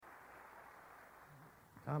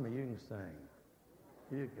Tommy, you can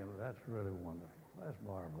sing. That's really wonderful. That's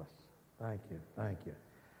marvelous. Thank you. Thank you.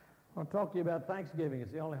 I want to talk to you about Thanksgiving.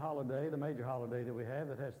 It's the only holiday, the major holiday that we have,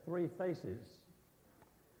 that has three faces.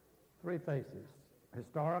 Three faces.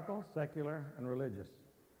 Historical, secular, and religious.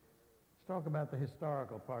 Let's talk about the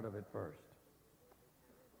historical part of it first.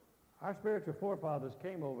 Our spiritual forefathers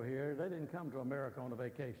came over here. They didn't come to America on a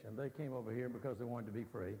vacation. They came over here because they wanted to be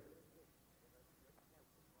free.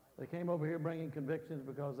 They came over here bringing convictions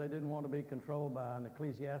because they didn't want to be controlled by an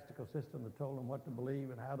ecclesiastical system that told them what to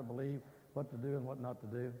believe and how to believe, what to do and what not to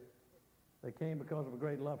do. They came because of a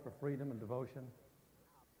great love for freedom and devotion.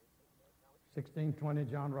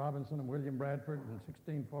 1620, John Robinson and William Bradford. In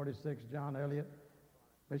 1646, John Eliot,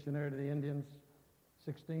 missionary to the Indians.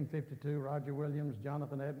 1652, Roger Williams,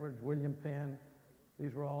 Jonathan Edwards, William Penn.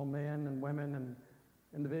 These were all men and women and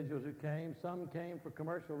individuals who came. Some came for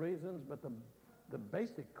commercial reasons, but the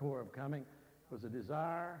basic core of coming was a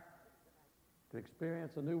desire to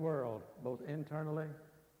experience a new world, both internally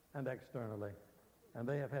and externally. And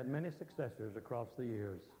they have had many successors across the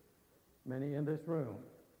years, many in this room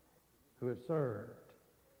who have served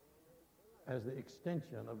as the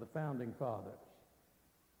extension of the founding fathers,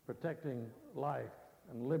 protecting life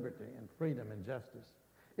and liberty and freedom and justice.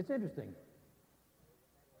 It's interesting.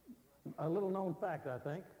 A little known fact, I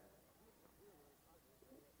think.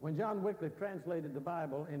 When John Wycliffe translated the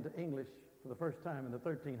Bible into English for the first time in the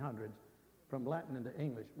 1300s, from Latin into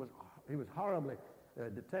English, he was horribly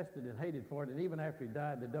detested and hated for it, and even after he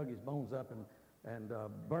died, they dug his bones up and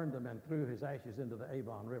burned them and threw his ashes into the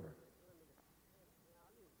Avon River.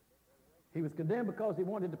 He was condemned because he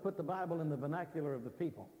wanted to put the Bible in the vernacular of the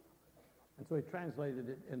people, and so he translated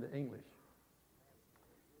it into English.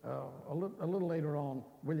 A little later on,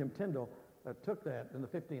 William Tyndale took that in the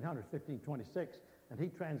 1500s, 1526, and he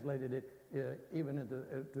translated it even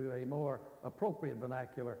into a more appropriate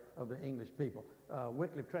vernacular of the English people.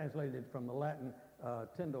 Wycliffe translated it from the Latin,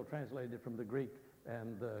 Tyndale translated it from the Greek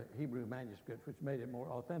and the Hebrew manuscripts, which made it more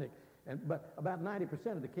authentic. But about 90%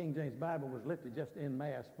 of the King James Bible was lifted just en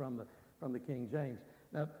masse from the King James.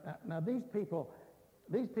 Now these people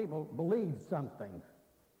believed something.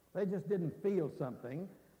 They just didn't feel something.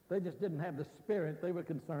 They just didn't have the spirit. They were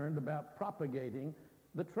concerned about propagating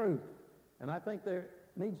the truth. And I think there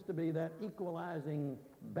needs to be that equalizing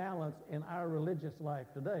balance in our religious life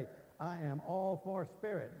today. I am all for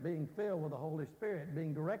spirit, being filled with the Holy Spirit,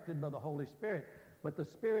 being directed by the Holy Spirit. But the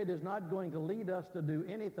Spirit is not going to lead us to do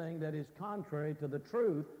anything that is contrary to the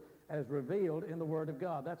truth as revealed in the Word of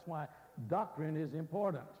God. That's why doctrine is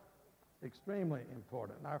important, extremely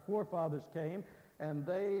important. Our forefathers came and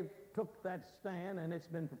they took that stand, and it's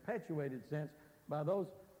been perpetuated since by those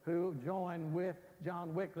who joined with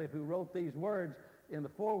John Wycliffe, who wrote these words in the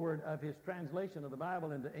foreword of his translation of the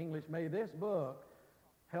Bible into English. May this book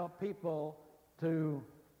help people to,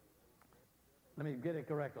 let me get it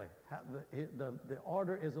correctly, the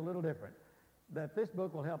order is a little different, that this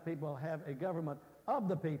book will help people have a government of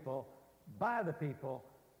the people, by the people,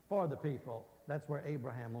 for the people. That's where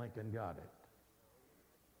Abraham Lincoln got it.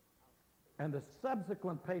 And the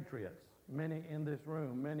subsequent patriots, many in this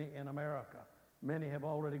room, many in America, many have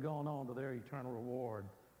already gone on to their eternal reward.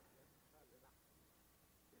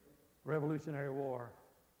 Revolutionary War,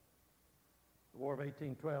 the War of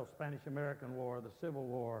 1812, Spanish-American War, the Civil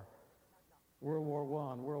War, World War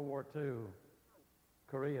I, World War II,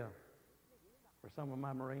 Korea, where some of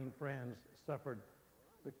my Marine friends suffered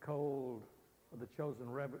the cold of the chosen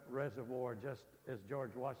reservoir just as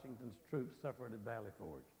George Washington's troops suffered at Valley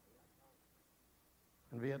Forge.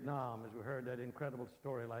 In Vietnam, as we heard that incredible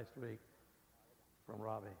story last week from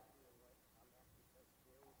Robbie.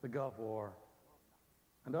 The Gulf War,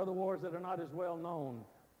 and other wars that are not as well known,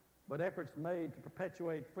 but efforts made to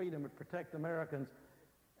perpetuate freedom and protect Americans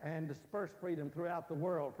and disperse freedom throughout the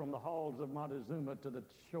world, from the halls of Montezuma to the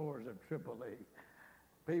shores of Tripoli.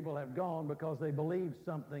 People have gone because they believed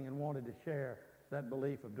something and wanted to share that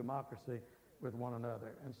belief of democracy with one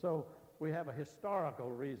another. And so we have a historical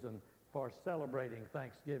reason for celebrating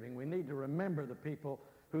Thanksgiving. We need to remember the people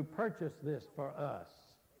who purchased this for us.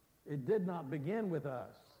 It did not begin with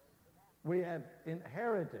us. We have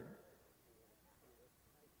inherited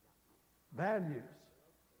values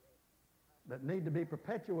that need to be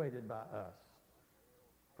perpetuated by us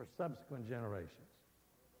for subsequent generations.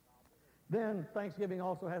 Then Thanksgiving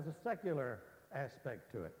also has a secular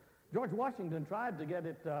aspect to it. George Washington tried to get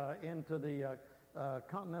it into the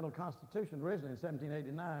Continental Constitution originally in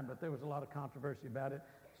 1789, but there was a lot of controversy about it,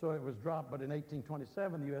 so it was dropped. But in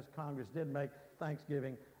 1827, the U.S. Congress did make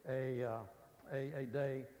Thanksgiving a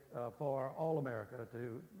day for all America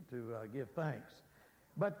to give thanks.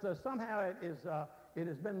 But somehow it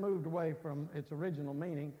has been moved away from its original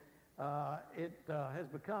meaning. It has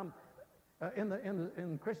become,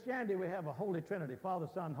 in Christianity we have a Holy Trinity, Father,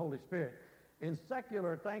 Son, Holy Spirit. In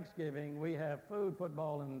secular Thanksgiving we have food,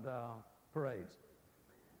 football, and parades.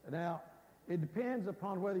 Now, it depends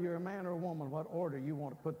upon whether you're a man or a woman, what order you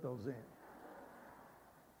want to put those in.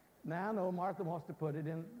 Now, I know Martha wants to put it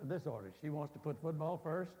in this order. She wants to put football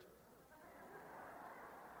first,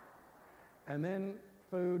 and then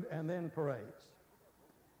food, and then parades.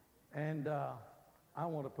 And I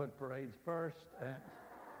want to put parades first,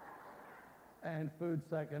 and food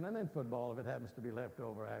second, and then football if it happens to be left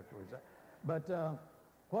over afterwards. But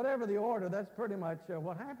whatever the order, that's pretty much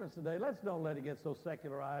what happens today. Let's don't let it get so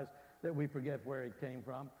secularized that we forget where it came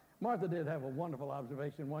from. Martha did have a wonderful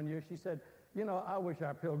observation one year. She said, you know, I wish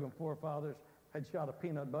our pilgrim forefathers had shot a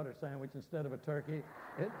peanut butter sandwich instead of a turkey.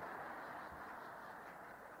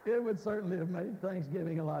 It would certainly have made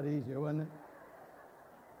Thanksgiving a lot easier, wouldn't it?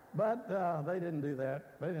 But they didn't do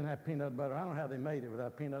that. They didn't have peanut butter. I don't know how they made it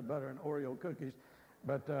without peanut butter and Oreo cookies,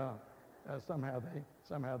 but somehow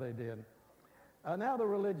they did. Now the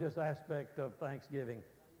religious aspect of Thanksgiving.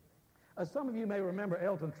 Some of you may remember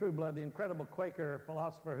Elton Trueblood, the incredible Quaker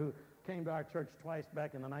philosopher who came to our church twice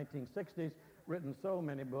back in the 1960s, written so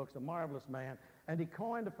many books, a marvelous man. And he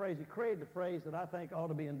coined a phrase, he created a phrase that I think ought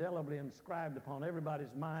to be indelibly inscribed upon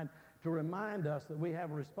everybody's mind to remind us that we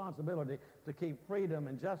have a responsibility to keep freedom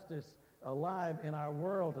and justice alive in our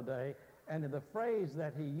world today. And the phrase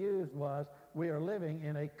that he used was, we are living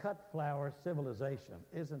in a cut flower civilization.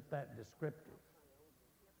 Isn't that descriptive?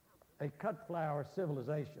 A cut flower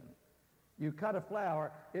civilization. You cut a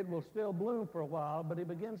flower, it will still bloom for a while, but it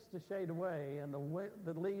begins to shade away, and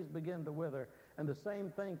the leaves begin to wither. And the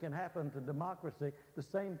same thing can happen to democracy. The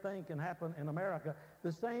same thing can happen in America.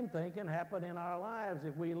 The same thing can happen in our lives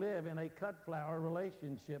if we live in a cut flower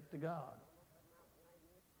relationship to God.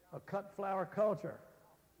 A cut flower culture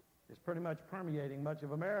is pretty much permeating much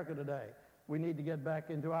of America today. We need to get back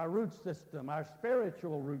into our root system, our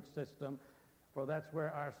spiritual root system, for that's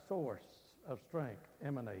where our source of strength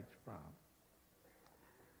emanates from.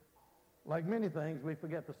 Like many things, we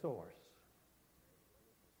forget the source.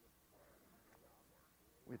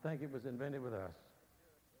 We think it was invented with us.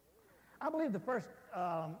 I believe the first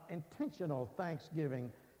intentional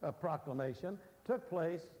Thanksgiving proclamation took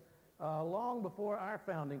place long before our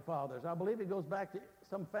founding fathers. I believe it goes back to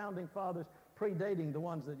some founding fathers predating the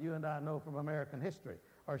ones that you and I know from American history,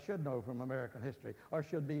 or should know from American history, or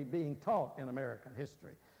should be being taught in American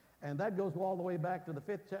history. And that goes all the way back to the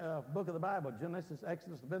fifth book of the Bible, Genesis,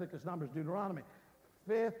 Exodus, Leviticus, Numbers, Deuteronomy.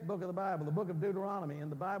 Fifth book of the Bible, the book of Deuteronomy.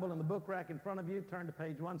 In the Bible, in the book rack in front of you, turn to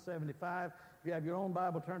page 175. If you have your own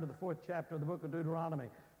Bible, turn to the 4th chapter of the book of Deuteronomy.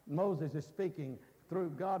 Moses is speaking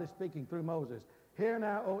God is speaking through Moses. Hear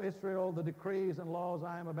now, O Israel, the decrees and laws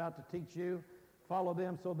I am about to teach you. Follow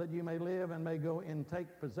them so that you may live and may go and take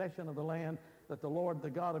possession of the land that the Lord, the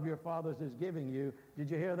God of your fathers, is giving you.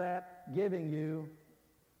 Did you hear that? Giving you.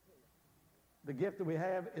 The gift that we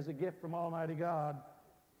have is a gift from Almighty God.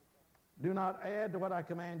 Do not add to what I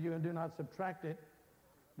command you, and do not subtract it.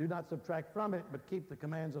 Do not subtract from it, but keep the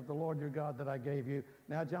commands of the Lord your God that I gave you.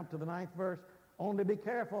 Now jump to the 9th verse. Only be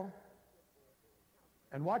careful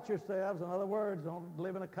and watch yourselves. In other words, don't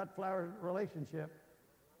live in a cut flower relationship.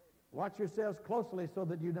 Watch yourselves closely so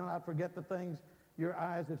that you do not forget the things your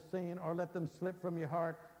eyes have seen, or let them slip from your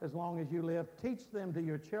heart as long as you live. Teach them to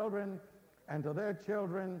your children and to their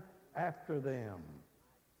children after them.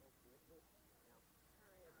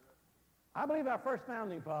 I believe our first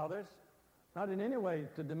founding fathers, not in any way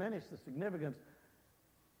to diminish the significance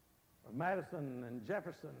of Madison and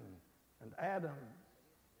Jefferson and Adams,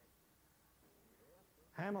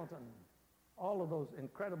 Hamilton, all of those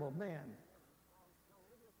incredible men,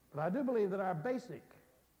 but I do believe that our basic,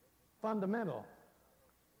 fundamental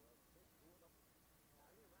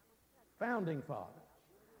founding fathers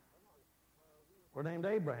were named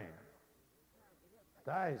Abraham,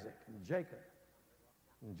 and Isaac, and Jacob,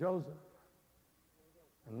 and Joseph,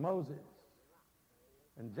 and Moses,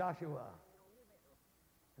 and Joshua,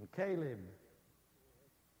 and Caleb,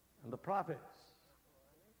 and the prophets,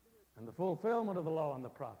 and the fulfillment of the law and the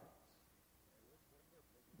prophets,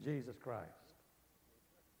 Jesus Christ.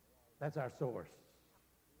 That's our source.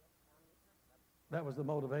 That was the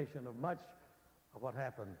motivation of much of what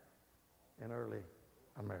happened in early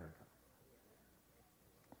America.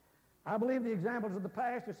 I believe the examples of the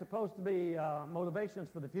past are supposed to be motivations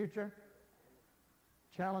for the future,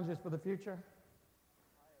 challenges for the future,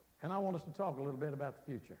 and I want us to talk a little bit about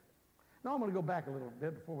the future. Now I'm going to go back a little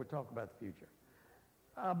bit before we talk about the future.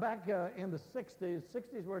 Back in the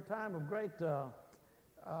 60s were a time of great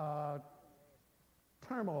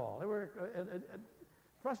turmoil. They were a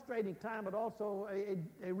frustrating time, but also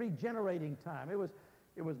a regenerating time. It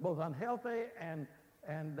was both unhealthy and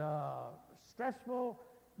stressful,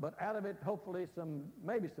 but out of it, hopefully,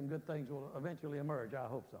 maybe some good things will eventually emerge. I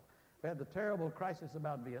hope so. We had the terrible crisis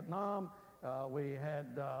about Vietnam. We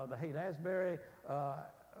had the Haight-Ashbury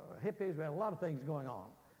hippies. We had a lot of things going on.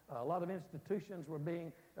 A lot of institutions were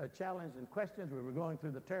being challenged and questioned. We were going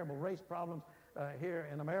through the terrible race problems here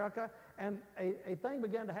in America. And a thing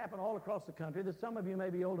began to happen all across the country that some of you may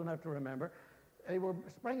be old enough to remember. They were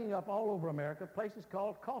springing up all over America, places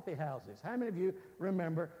called coffee houses. How many of you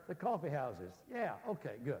remember the coffee houses? Yeah,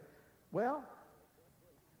 okay, good. Well,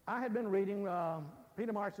 I had been reading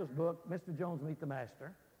Peter Marshall's book, Mr. Jones Meet the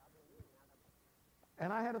Master.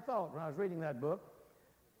 And I had a thought when I was reading that book.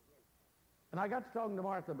 And I got to talking to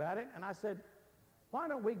Martha about it, and I said, why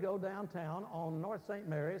don't we go downtown on North St.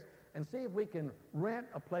 Mary's and see if we can rent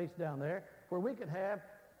a place down there where we could have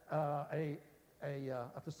a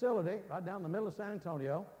facility right down the middle of San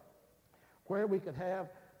Antonio where we could have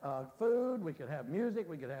food, we could have music,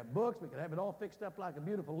 we could have books, we could have it all fixed up like a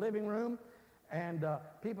beautiful living room, and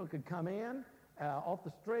people could come in off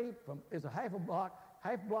the street. It's a half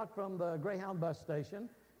block from the Greyhound bus station.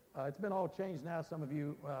 It's been all changed now. Some of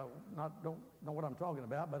you don't know what I'm talking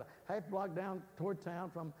about, but a half block down toward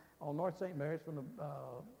town on North St. Mary's from the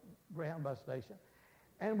Greyhound bus station.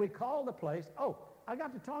 And we called the place. Oh, I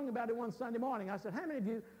got to talking about it one Sunday morning. I said, how many of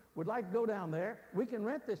you would like to go down there? We can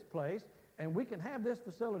rent this place, and we can have this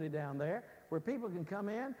facility down there where people can come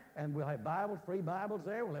in, and we'll have Bibles, free Bibles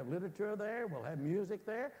there. We'll have literature there. We'll have music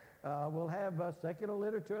there. We'll have secular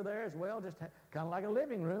literature there as well, just kind of like a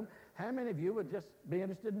living room. How many of you would just be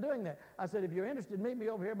interested in doing that? I said, if you're interested, meet me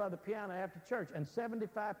over here by the piano after church. And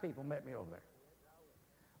 75 people met me over there.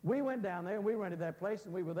 We went down there, and we rented that place,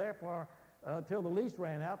 and we were there for till the lease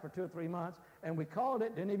ran out for 2 or 3 months. And we called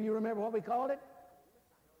it, any of you remember what we called it?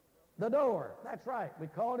 The Door. That's right. We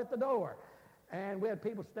called it The Door. And we had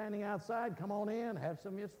people standing outside, come on in, have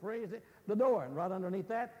some, it's free. The Door. And right underneath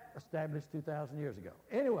that, established 2,000 years ago.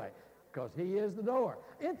 Anyway, because he is the Door.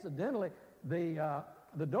 Incidentally, the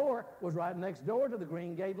Door was right next door to the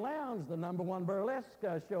Green Gate Lounge, the #1 burlesque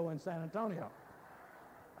show in San Antonio.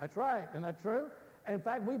 That's right. Isn't that true? In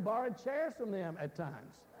fact, we borrowed chairs from them at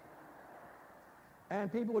times. And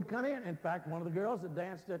people would come in. In fact, one of the girls that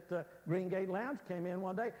danced at Green Gate Lounge came in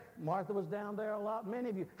one day. Martha was down there a lot. Many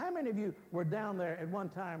of you. How many of you were down there at one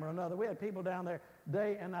time or another? We had people down there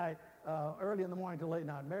day and night, early in the morning till late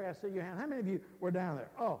night. Mary, I see your hand. How many of you were down there?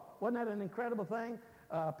 Oh, wasn't that an incredible thing?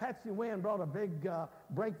 Patsy Wynn brought a big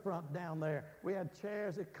break front down there. We had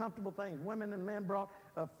chairs, comfortable things. Women and men brought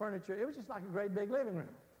furniture. It was just like a great big living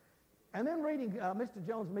room. And then reading Mr.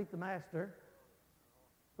 Jones Meet the Master,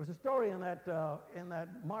 there was a story in that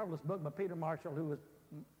marvelous book by Peter Marshall, who was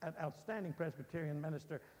an outstanding Presbyterian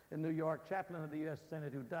minister in New York, chaplain of the U.S.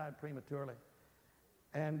 Senate, who died prematurely.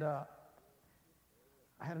 And I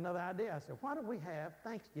had another idea. I said, why don't we have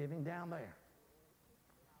Thanksgiving down there?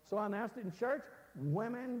 So I announced it in church.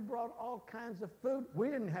 Women brought all kinds of food. We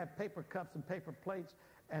didn't have paper cups and paper plates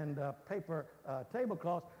and paper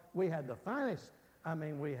tablecloths. We had the finest. I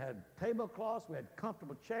mean, we had tablecloths. We had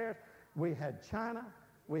comfortable chairs. We had china.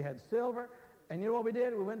 We had silver. And you know what we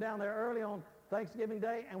did? We went down there early on Thanksgiving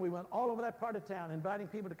Day, and we went all over that part of town inviting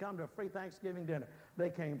people to come to a free Thanksgiving dinner.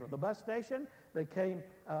 They came from the bus station. They came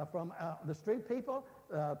from the street people.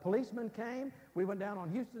 Policemen came. We went down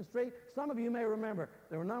on Houston Street. Some of you may remember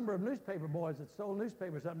there were a number of newspaper boys that sold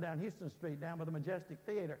newspapers up and down Houston Street, down by the Majestic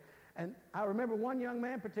Theater. And I remember one young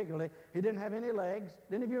man particularly. He didn't have any legs.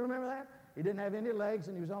 Did any of you remember that? He didn't have any legs,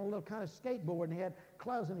 and he was on a little kind of skateboard, and he had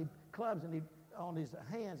clubs and he on his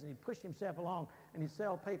hands, and he'd push himself along, and he'd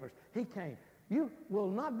sell papers. He came. You will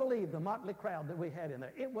not believe the motley crowd that we had in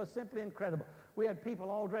there. It was simply incredible. We had people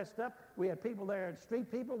all dressed up. We had people there, street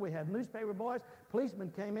people. We had newspaper boys.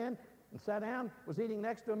 Policemen came in and sat down, was eating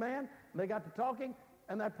next to a man, and they got to talking,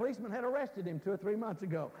 and that policeman had arrested him 2 or 3 months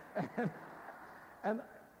ago. And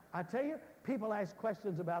I tell you, people ask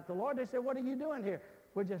questions about the Lord. They say, what are you doing here?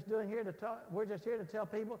 We're just here to tell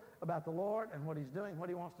people about the Lord and what he's doing, what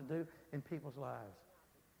he wants to do in people's lives.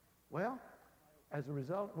 Well, as a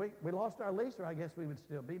result, we lost our lease, or I guess we would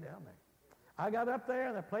still be down there. I got up there,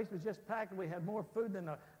 and the place was just packed. We had more food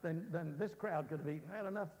than this crowd could have eaten. We had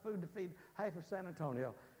enough food to feed half of San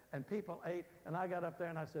Antonio, and people ate. And I got up there,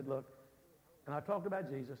 and I said, look, and I talked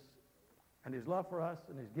about Jesus and his love for us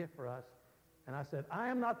and his gift for us. And I said, I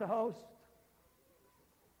am not the host.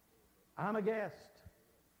 I'm a guest,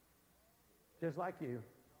 just like you.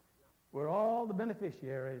 We're all the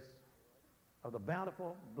beneficiaries of the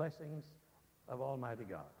bountiful blessings of Almighty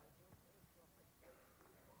God.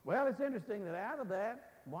 Well, it's interesting that out of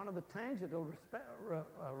that, one of the tangible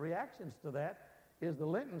reactions to that is the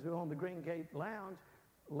Lintons, who owned the Green Gate Lounge,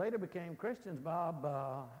 later became Christians. Bob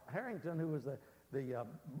Harrington, who was the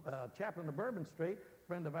chaplain of Bourbon Street,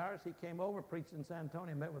 friend of ours, he came over, preached in San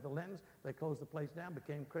Antonio, met with the Lintons. They closed the place down,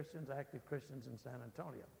 became Christians, active Christians in San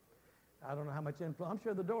Antonio. I don't know how much influence. I'm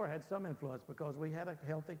sure the door had some influence because we had a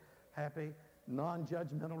healthy, happy,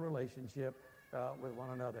 non-judgmental relationship with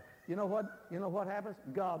one another. You know what happens?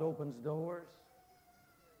 God opens doors.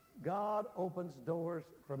 God opens doors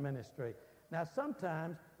for ministry. Now,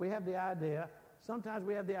 sometimes we have the idea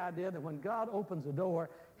that when God opens a door,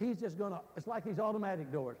 he's just going to, it's like these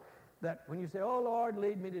automatic doors, that when you say, oh, Lord,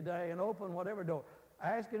 lead me today, and open whatever door.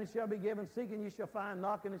 Ask and it shall be given, seek and you shall find,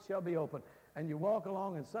 knock and it shall be open. And you walk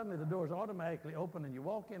along and suddenly the doors automatically open and you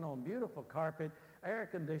walk in on beautiful carpet, air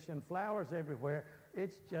conditioned, flowers everywhere.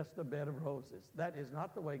 It's just a bed of roses. That is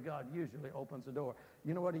not the way God usually opens a door.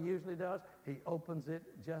 You know what he usually does? He opens it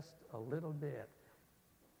just a little bit.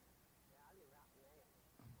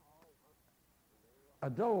 A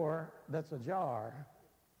door that's ajar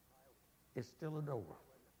is still a door.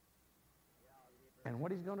 And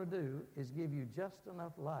what he's going to do is give you just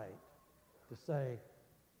enough light to say,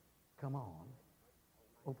 come on,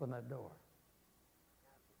 open that door.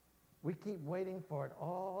 We keep waiting for it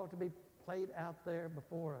all to be played out there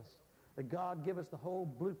before us. That God give us the whole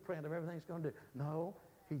blueprint of everything he's going to do. No,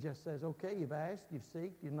 he just says, okay, you've asked, you've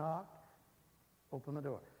seeked, you knocked, open the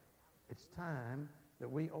door. It's time that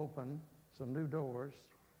we open some new doors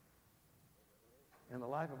in the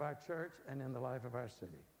life of our church and in the life of our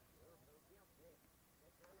city.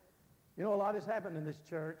 You know, a lot has happened in this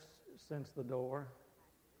church since the door.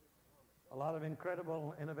 A lot of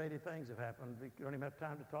incredible, innovative things have happened. We don't even have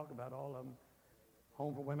time to talk about all of them.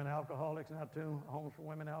 Home for Women Alcoholics, now 2 homes for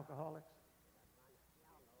women alcoholics.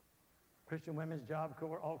 Christian Women's Job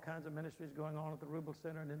Corps, all kinds of ministries going on at the Rubel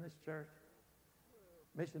Center and in this church.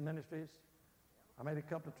 Mission ministries. I made a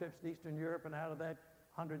couple of trips to Eastern Europe, and out of that,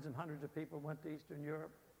 hundreds and hundreds of people went to Eastern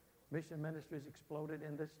Europe. Mission ministries exploded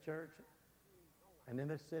in this church and in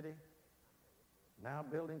this city. Now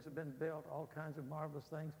buildings have been built. All kinds of marvelous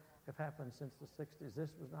things have happened since the 60s.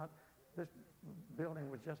 This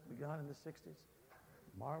building was just begun in the 60s.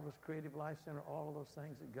 Marvelous Creative Life Center, all of those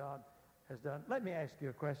things that God has done. Let me ask you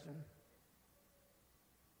a question.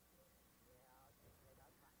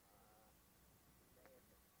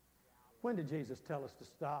 When did Jesus tell us to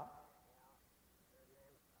stop?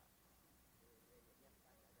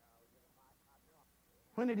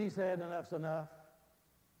 When did he say enough's enough?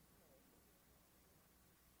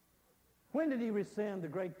 When did he rescind the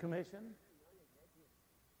Great Commission?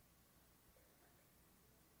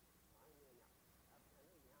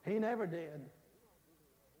 He never did.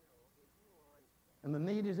 And the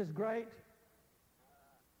need is as great,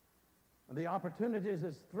 and the opportunity is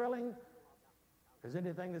as thrilling as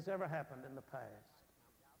anything that's ever happened in the past.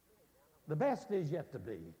 The best is yet to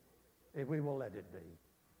be, if we will let it be,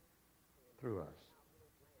 through us.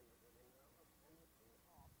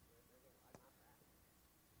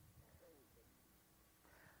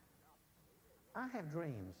 I have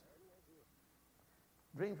dreams.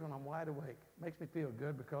 Dreams when I'm wide awake. Makes me feel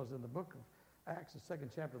good because in the book of Acts, the 2nd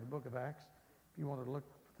chapter of the book of Acts, if you wanted to look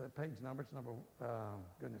at the page number, it's number,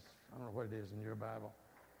 goodness, I don't know what it is in your Bible.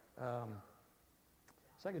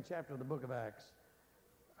 2nd chapter of the book of Acts.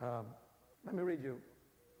 Let me read you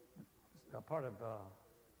a part of the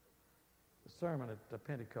sermon at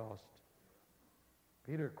Pentecost.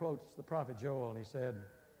 Peter quotes the prophet Joel, and he said,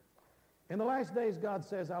 in the last days, God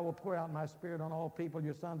says, I will pour out my spirit on all people.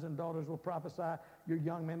 Your sons and daughters will prophesy. Your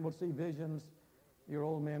young men will see visions. Your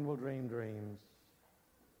old men will dream dreams.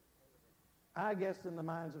 I guess in the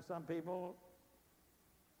minds of some people,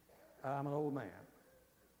 I'm an old man.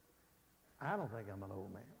 I don't think I'm an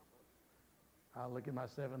old man. I look at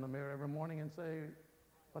myself in the mirror every morning and say,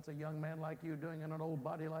 what's a young man like you doing in an old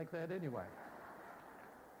body like that anyway?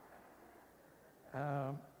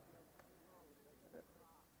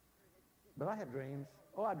 But I have dreams.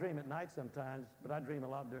 Oh, I dream at night sometimes, but I dream a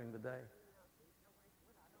lot during the day.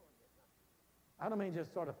 I don't mean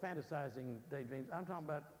just sort of fantasizing daydreams. I'm talking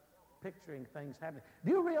about picturing things happening.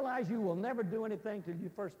 Do you realize you will never do anything till you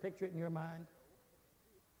first picture it in your mind?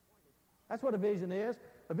 That's what a vision is.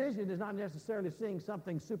 A vision is not necessarily seeing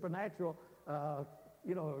something supernatural,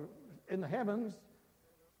 in the heavens.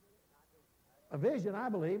 A vision, I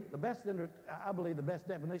believe, the best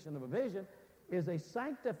definition of a vision is a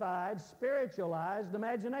sanctified, spiritualized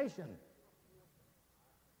imagination.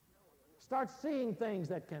 Start seeing things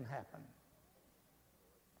that can happen.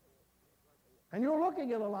 And you're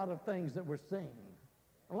looking at a lot of things that we're seeing.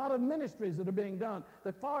 A lot of ministries that are being done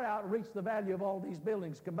that far outreach the value of all these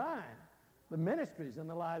buildings combined. The ministries in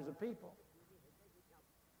the lives of people.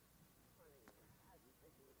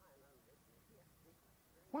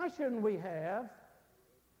 Why shouldn't we have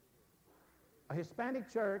a Hispanic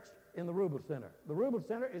church in the Rubel Center? The Rubel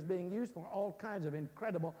Center is being used for all kinds of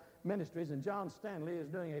incredible ministries, and John Stanley is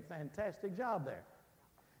doing a fantastic job there.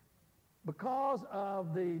 Because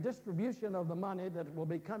of the distribution of the money that will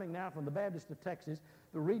be coming now from the Baptist of Texas,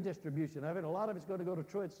 the redistribution of it, a lot of it's going to go to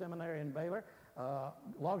Truett Seminary in Baylor,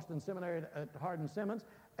 Logston Seminary at Hardin-Simmons,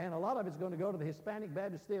 and a lot of it's going to go to the Hispanic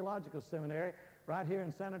Baptist Theological Seminary right here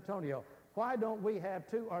in San Antonio. Why don't we have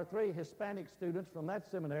 2 or 3 Hispanic students from that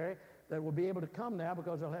seminary that will be able to come now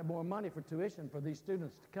because they'll have more money for tuition for these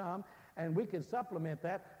students to come, and we can supplement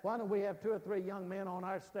that. Why don't we have 2 or 3 young men on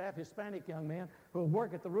our staff, Hispanic young men, who will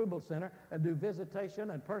work at the Rubel Center and do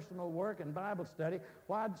visitation and personal work and Bible study?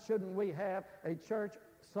 Why shouldn't we have a church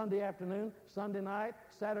Sunday afternoon, Sunday night,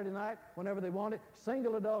 Saturday night, whenever they want it?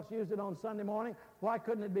 Single adults use it on Sunday morning. Why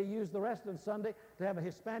couldn't it be used the rest of Sunday to have a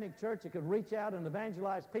Hispanic church that could reach out and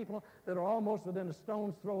evangelize people that are almost within a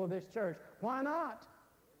stone's throw of this church? Why not?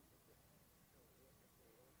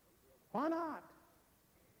 Why not?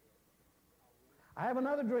 I have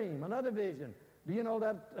another dream, another vision. Do you know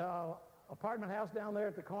that apartment house down there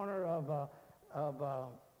at the corner of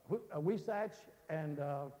Weisach and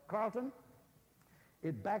Carlton?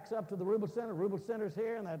 It backs up to the Rubel Center. Rubel Center's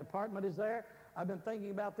here, and that apartment is there. I've been thinking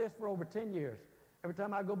about this for over 10 years. Every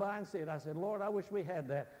time I go by and see it, I said, Lord, I wish we had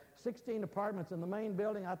that. 16 apartments in the main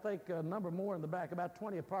building. I think a number more in the back, about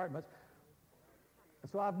 20 apartments.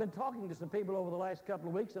 So I've been talking to some people over the last couple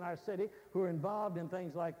of weeks in our city who are involved in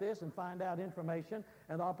things like this and find out information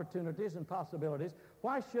and opportunities and possibilities.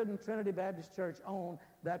 Why shouldn't Trinity Baptist Church own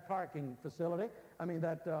that parking facility?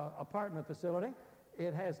 That apartment facility.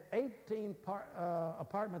 It has 18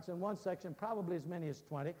 apartments in one section, probably as many as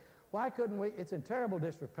 20. Why couldn't we? It's in terrible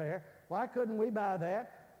disrepair. Why couldn't we buy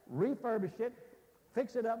that, refurbish it,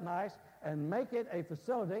 fix it up nice, and make it a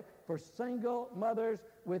facility for single mothers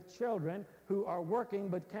with children who are working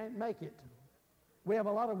but can't make it? We have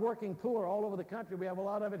a lot of working poor all over the country. We have a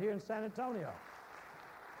lot of it here in San Antonio.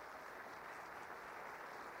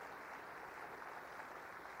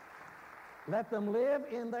 Let them live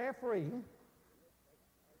in there free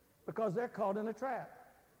because they're caught in a trap.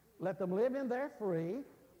 Let them live in there free,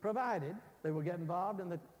 provided they will get involved in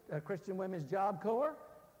the Christian Women's Job Corps,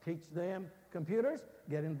 teach them computers,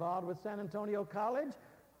 get involved with San Antonio College.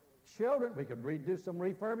 Children, we could do some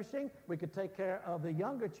refurbishing. We could take care of the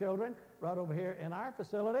younger children right over here in our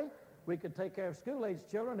facility. We could take care of school-age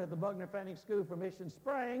children at the Buckner Fanning School for Mission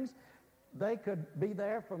Springs. They could be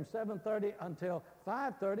there from 7:30 until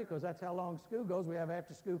 5:30 because that's how long school goes. We have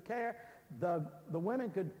after-school care. The women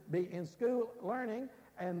could be in school learning,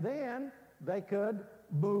 and then they could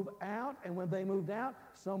move out, and when they moved out,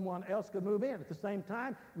 someone else could move in. At the same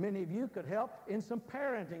time, many of you could help in some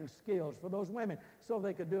parenting skills for those women so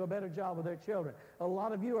they could do a better job with their children. A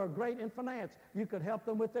lot of you are great in finance. You could help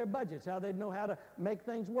them with their budgets, how they'd know how to make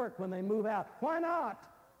things work when they move out. Why not?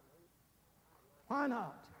 Why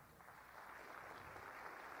not?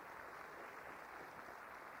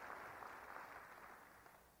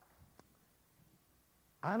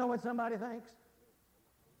 I know what somebody thinks.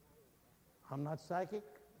 I'm not psychic,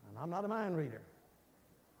 and I'm not a mind reader.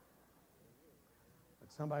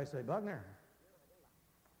 But somebody say, Buckner,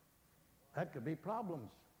 that could be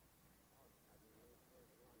problems.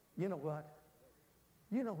 You know what?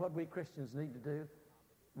 You know what we Christians need to do?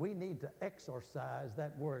 We need to exorcise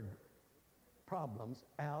that word problems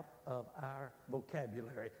out of our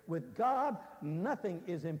vocabulary. With God, nothing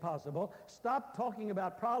is impossible. Stop talking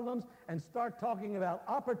about problems and start talking about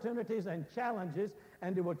opportunities and challenges,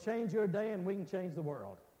 and it will change your day, and we can change the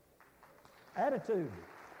world. Attitude.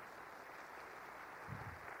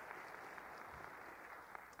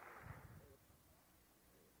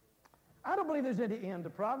 I don't believe there's any end to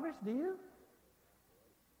progress, do you?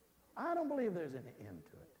 I don't believe there's any end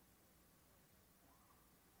to it.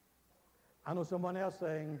 I know someone else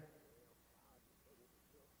saying,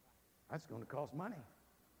 that's going to cost money.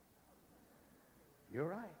 You're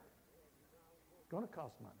right. It's going to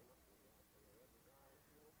cost money.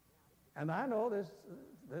 And I know there's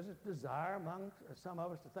a desire among some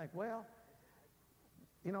of us to think, well,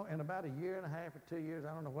 you know, in about a year and a half or 2 years,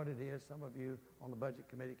 I don't know what it is, some of you on the budget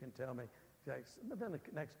committee can tell me, within the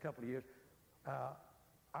next couple of years,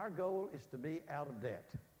 our goal is to be out of debt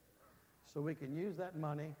so we can use that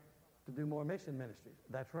money to do more mission ministries.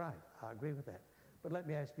 That's right. I agree with that. But let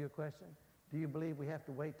me ask you a question. Do you believe we have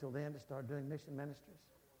to wait till then to start doing mission ministries?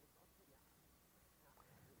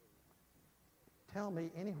 Tell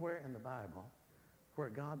me anywhere in the Bible where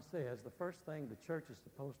God says the first thing the church is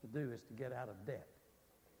supposed to do is to get out of debt.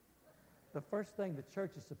 The first thing the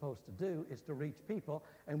church is supposed to do is to reach people,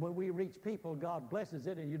 and when we reach people, God blesses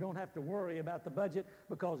it, and you don't have to worry about the budget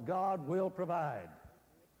because God will provide.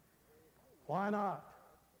 Why not?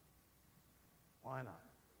 Why not?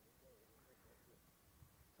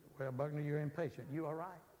 Well, Buckner, you're impatient. You are right.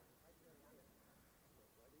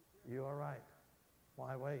 You are right.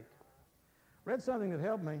 Why wait? Read something that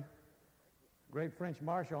helped me. Great French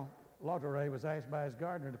Marshal Lautrey was asked by his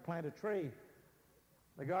gardener to plant a tree.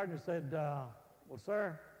 The gardener said, well,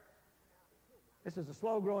 sir, this is a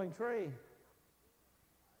slow-growing tree.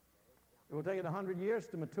 It will take it 100 years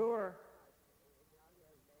to mature.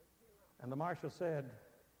 And the marshal said,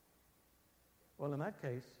 well, in that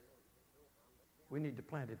case, we need to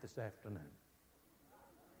plant it this afternoon.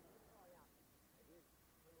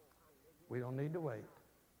 We don't need to wait.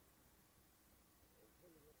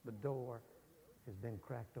 The door has been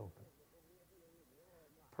cracked open.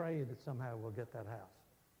 Pray that somehow we'll get that house,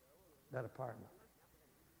 that apartment.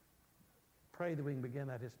 Pray that we can begin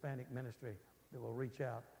that Hispanic ministry that will reach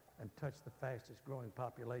out and touch the fastest growing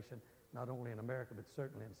population, not only in America, but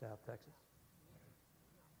certainly in South Texas.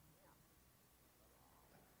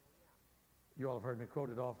 You all have heard me quote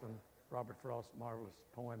it often, Robert Frost's marvelous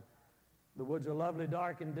poem. The woods are lovely,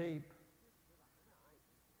 dark, and deep,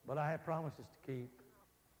 but I have promises to keep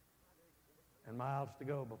and miles to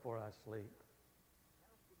go before I sleep.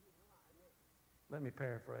 Let me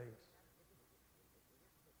paraphrase.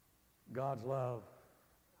 God's love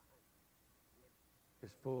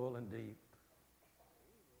is full and deep,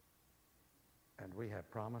 and we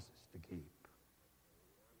have promises to keep.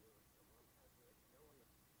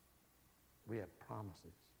 We have promises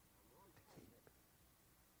to keep.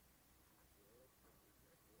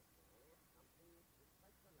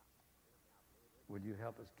 Would you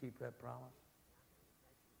help us keep that promise?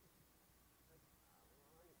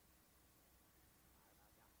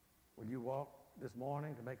 Will you walk this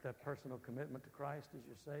morning to make that personal commitment to Christ as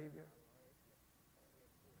your Savior?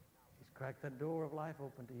 He's cracked that door of life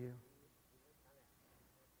open to you.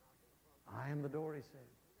 I am the door, he said.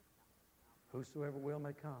 Whosoever will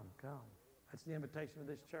may come, come. That's the invitation of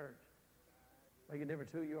this church. Make a difference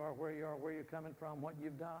who you are, where you're coming from, what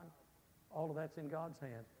you've done. All of that's in God's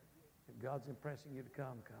hand. If God's impressing you to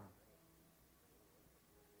come, come.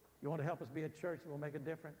 You want to help us be a church that will make a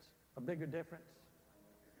difference, a bigger difference?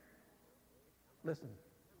 Listen,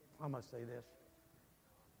 I must say this.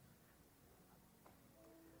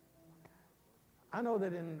 I know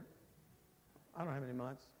that in, I don't know how many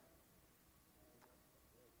months,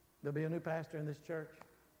 there'll be a new pastor in this church.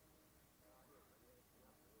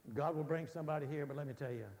 God will bring somebody here, but let me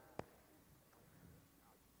tell you,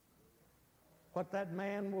 what that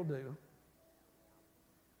man will do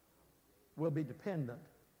will be dependent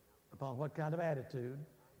upon what kind of attitude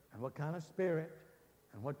and what kind of spirit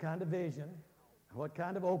and what kind of vision and what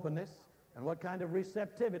kind of openness and what kind of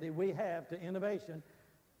receptivity we have to innovation.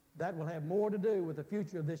 That will have more to do with the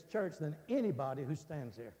future of this church than anybody who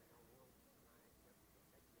stands here.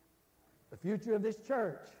 The future of this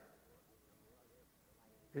church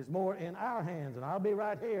is more in our hands, and I'll be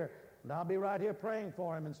right here, and I'll be right here praying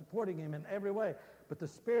for him and supporting him in every way. But the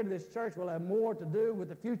spirit of this church will have more to do with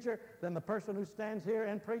the future than the person who stands here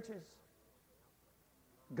and preaches.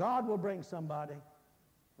 God will bring somebody.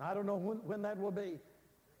 I don't know when that will be.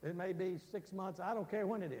 It may be 6 months. I don't care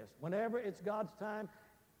when it is. Whenever it's God's time,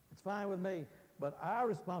 it's fine with me. But our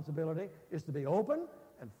responsibility is to be open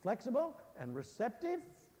and flexible and receptive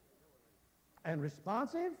and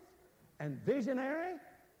responsive and visionary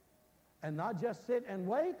and not just sit and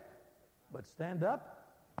wait, but stand up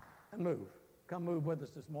and move. Come move with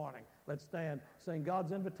us this morning. Let's stand, sing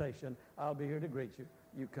God's invitation. I'll be here to greet you.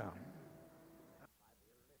 You come.